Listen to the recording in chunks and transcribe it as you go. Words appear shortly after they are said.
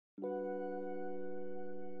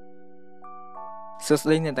សួស្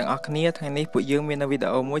តីអ្នកទាំងអស់គ្នាថ្ងៃនេះពួកយើងមានវីដេ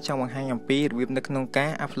អូមួយចង់បង្ហាញអំពីរបៀបនៅក្នុងការ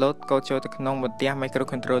upload កូដចូលទៅក្នុងបន្ទះ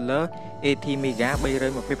Microcontroller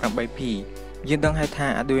ATmega328p យើងដឹងហើយថា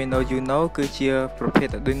Arduino Uno គឺជាប្រភេទ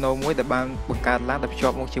Arduino មួយដែលបានបង្កើតឡើងដោយភ្ជា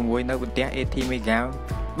ប់មកជាមួយនៅបន្ទះ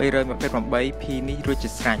ATmega328p នេះរួចជា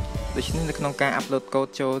ស្រេចដូច្នេះនៅក្នុងការ upload កូដ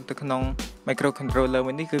ចូលទៅក្នុង Microcontroller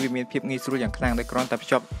មួយនេះគឺវាមានភាពងាយស្រួលយ៉ាងខ្លាំងដោយគ្រាន់តែភ្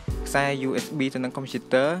ជាប់ខ្សែ USB ទៅនឹង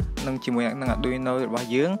computer និងជាមួយនឹង Arduino របស់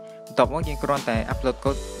យើងបន្ទាប់មកយើងគ្រាន់តែ upload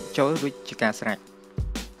កូដចូលរួចជាការស្រេច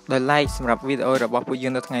ដោយ like សម្រាប់វីដេអូរបស់ពួកយើ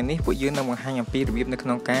ងនៅថ្ងៃនេះពួកយើងនឹងបង្ហាញអំពីរបៀបនៅក្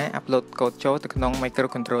នុងការ upload កូដចូលទៅក្នុង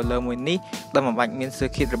Microcontroller មួយនេះដែលមិនបាច់មាន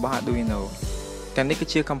circuit របស់ Arduino ទាំងនេះគឺ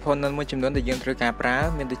ជា component មួយចំនួនដែលយើងត្រូវការប្រើ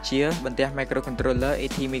មានដូចជាបន្ទះ Microcontroller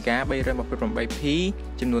ATmega328p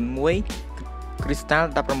ចំនួន1 Crystal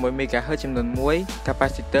 16 MHz ចំនួន1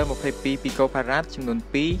 Capacitor 22 picofarad ចំនួន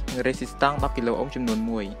2និង Resistance 10 kilo ohm ចំនួន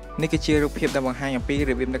1នេះគឺជារូបភាពដែលបង្ហាញអំពី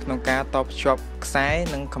របៀបនៅក្នុងការតភ្ជាប់ខ្សែ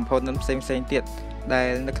និង component ផ្សេងៗទៀតដែល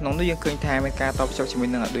នៅក្នុងនោះយើងឃើញថាមានការតភ្ជាប់ជាមួយ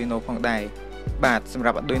នឹង Arduino ផងដែរបាទសម្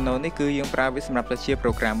រាប់ Arduino នេះគឺយើងប្រើវាសម្រាប់ជា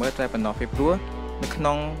programmer តែប៉ុណ្ណោះពីព្រោះនៅក្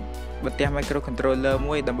នុងបន្ទះ Microcontroller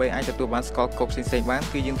មួយដើម្បីអាចទទួលបានស្គាល់កូដផ្សេងៗបាន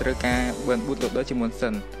គឺយើងត្រូវការ bootloader ជាមុនសិ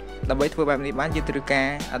នដើម្បីធ្វើបែបនេះបានយើងត្រូវការ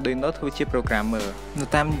Arduino ធ្វើជា programmer នៅ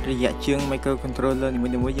តាមរយៈជើង Microcontroller នី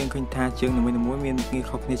មួយៗយើងឃើញថាជើងនីមួយៗមានងារ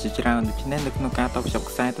ខុសគ្នាជាច្រើនដូច្នេះនៅក្នុងការតភ្ជាប់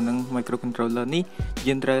ខ្សែទៅនឹង Microcontroller នេះ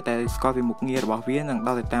យើងត្រូវតែស្គាល់ពីមុខងាររបស់វានិងដ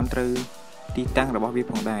ល់ទៅតាមត្រូវទីតាំងរបស់វា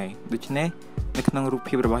ផងដែរដូច្នេះនៅក្នុងរូប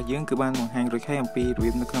ភាពរបស់យើងគឺបានបង្ហាញរួចហើយអំពីរបៀ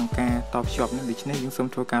បនៅក្នុងការតភ្ជាប់នេះដូច្នេះយើងសូម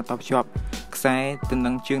ធ្វើការតភ្ជាប់ខ្សែទៅនឹ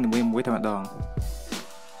ងជើងនីមួយៗតែម្ដង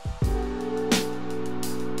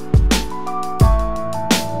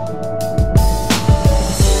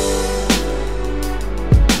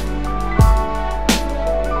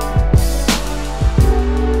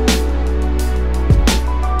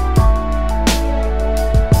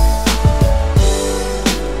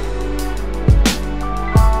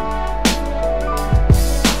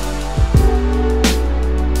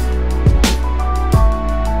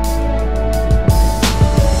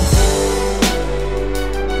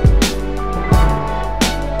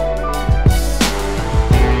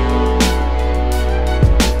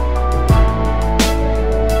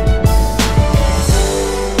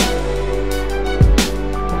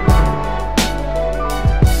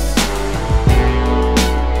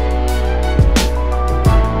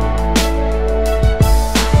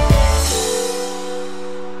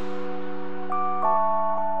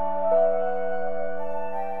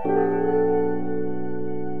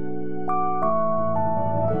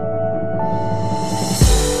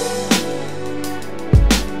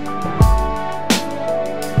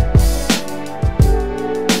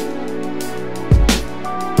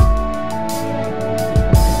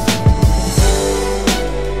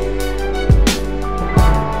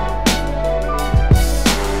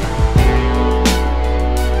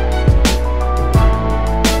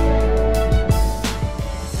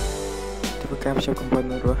ការភ្ជាប់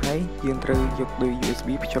component របស់ហើយយើងត្រូវយកដូច USB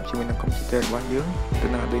ភ្ជាប់ជាមួយនឹង computer របស់យើងទៅ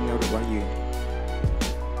នឹង Arduino របស់យើង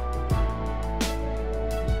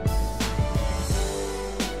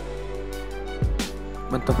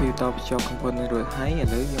បន្ទាប់ពីតភ្ជាប់ component រួចហើយឥ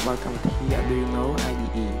ឡូវយើងបើកកម្មវិធី Arduino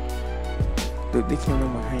IDE ដូចនេះខ្ញុំនឹ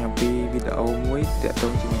ងបង្ហាញអំពីវីដេអូមួយទាក់ទ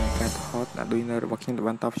ងជាមួយនឹងការថត Arduino របស់ខ្ញុំដែល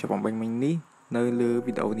បានតភ្ជាប់បំពេញមិញនេះនៅលើ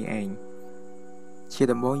វីដេអូនេះឯងជា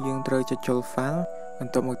ដំបូងយើងត្រូវចុចចូល file ប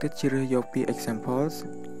ន្ទាប់មកទៀតជ្រើសយកពី examples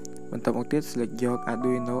បន្ទាប់មកទៀត select យក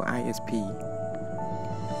Arduino ISP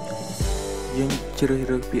យើងជ្រើស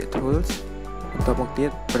រើសពាក្យ tools បន្ទាប់មកទៀ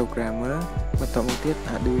ត programmer បន្ទាប់មកទៀត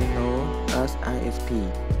Arduino ISP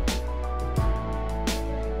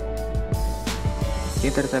យើ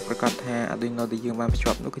ងត្រូវតែប្រកាសថា Arduino ដែលយើងបានភ្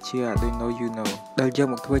ជាប់នោះគឺជា Arduino Uno ដែលយក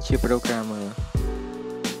មកធ្វើជា programmer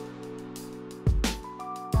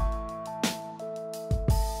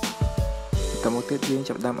តមកទៀតយើង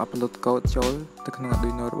ចាប់ដើម upload កូដចូលទៅក្នុង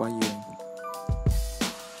Arduino របស់យើង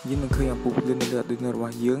នឹងឃើញអំពូលភ្លើងនៅលើ Arduino រប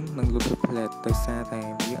ស់យើងនឹងលុបផ្លែតដោយសារតែ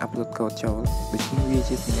យើង upload កូដចូលដូច្នេះវា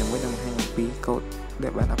ជាសញ្ញាមួយដែលបង្ហាញអំពីកូដដែ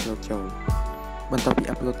លបាន upload ចូលបន្ទាប់ពី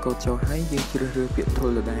upload កូដចូលហើយយើងជ្រើសរើសពាក្យ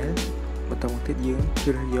tool ដដែលបន្ទាប់មកទៀតយើង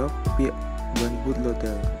ជ្រើសយកពាក្យ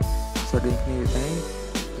bootloader ស្រដៀងគ្នាដែរ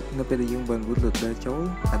នៅពេលដែលយើង bootloader ចូល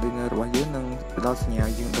Arduino របស់យើងនឹងផ្ដល់សញ្ញា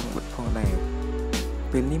យើងដឹងបិទផងដែរ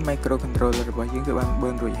ពេលនេះ Microcontroller របស់យើងគឺបាន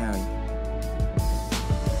burn រួចហើយ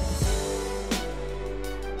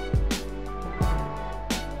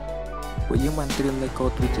ពួកយើងបានត្រៀមនៅកូ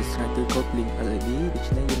ដរួចជាស្រេចគឺកូដ blink LED ដូ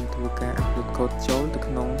ច្នេះយើងធ្វើការ upload កូដចូលទៅ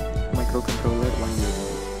ក្នុង Microcontroller របស់យើង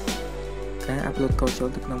ការ upload កូដចូល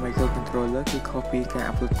ទៅក្នុង Microcontroller គឺខុសពីការ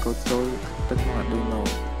upload កូដចូលទៅក្នុង Arduino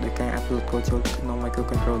ដោយ upload code ចូលក្នុង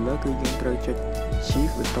microcontroller គឺយើងត្រូវចុច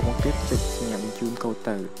shift បន្ទាប់មកទៀតចុចសញ្ញាបញ្ជូនកូដ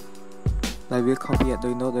ទៅដែលវាខុសពី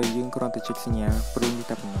Arduino ដែលយើងគ្រាន់តែចុចសញ្ញាព្រុសនេះ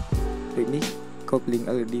តែប៉ុណ្ណោះដូចនេះកូដ link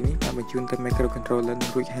LED នេះបានបញ្ជូនទៅ microcontroller នឹ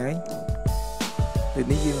ងរួចហើយដូច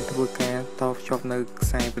នេះយើងនឹងធ្វើការតភ្ជាប់នៅខ្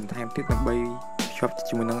សែបន្ថែមទៀតដើម្បីភ្ជាប់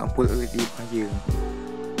ជាមួយនឹងអំពូល LED របស់យើង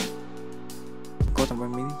កូដ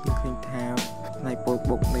8នេះយើងឃើញថាផ្នែកពោល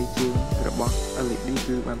បុកនៃជើងរបស់ LED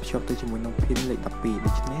គឺបានភ្ជាប់ទៅជាមួយនឹង pin លេខ12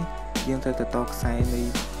ដូច្នេះយើងត្រូវទៅតខ្សែនៃ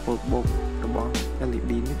ពោលបុករបស់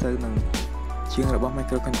LED នេះទៅនឹងជើងរបស់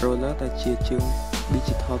microcontroller ដែលជាជើង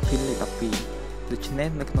digital pin លេខ12ដូច្នេះ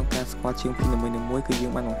នៅក្នុងការស្គាល់ជើង pin នីមួយៗគឺយើ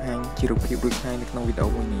ងបានបង្ហាញជារូបភាពរួចហើយនៅក្នុងវីដេអូ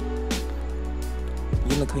មួយនេះ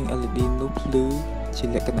យើងនឹងឃើញ LED នោះភ្លឺជា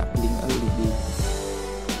លក្ខណៈ bling LED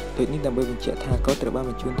ដូចនេះដើម្បីបញ្ជាក់ថាកូដត្រូវបាន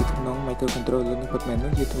បញ្ជូនទៅក្នុង microcontroller នេះពិតមែន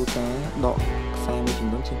នោះយើងធ្វើការដកខ្សែមួយចំ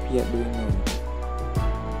នួនចេញពី Arduino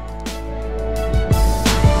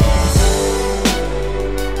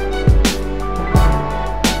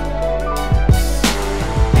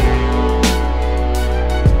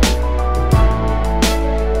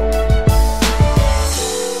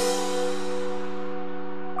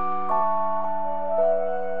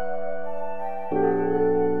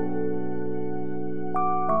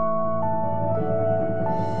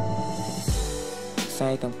ខ្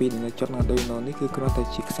សែទាំងពីរដែលនៅជាប់នឹង Arduino នេះគឺគ្រាន់តែ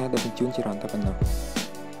ជាខ្សែដែលបញ្ជូនចរន្តតែប៉ុណ្ណោះ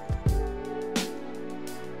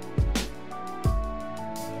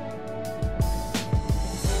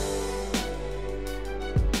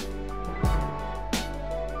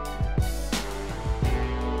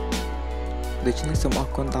ដូច្នេះសូមអរ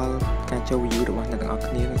គុណដល់ការចូល view របស់អ្នកទាំងអស់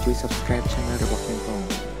គ្នានិងជួយ subscribe channel របស់ខ្ញុំផង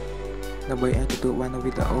ដើម្បីអាចទទួលបាននូវ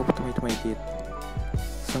វីដេអូថ្មីៗទៀត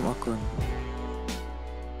សូមអរគុណ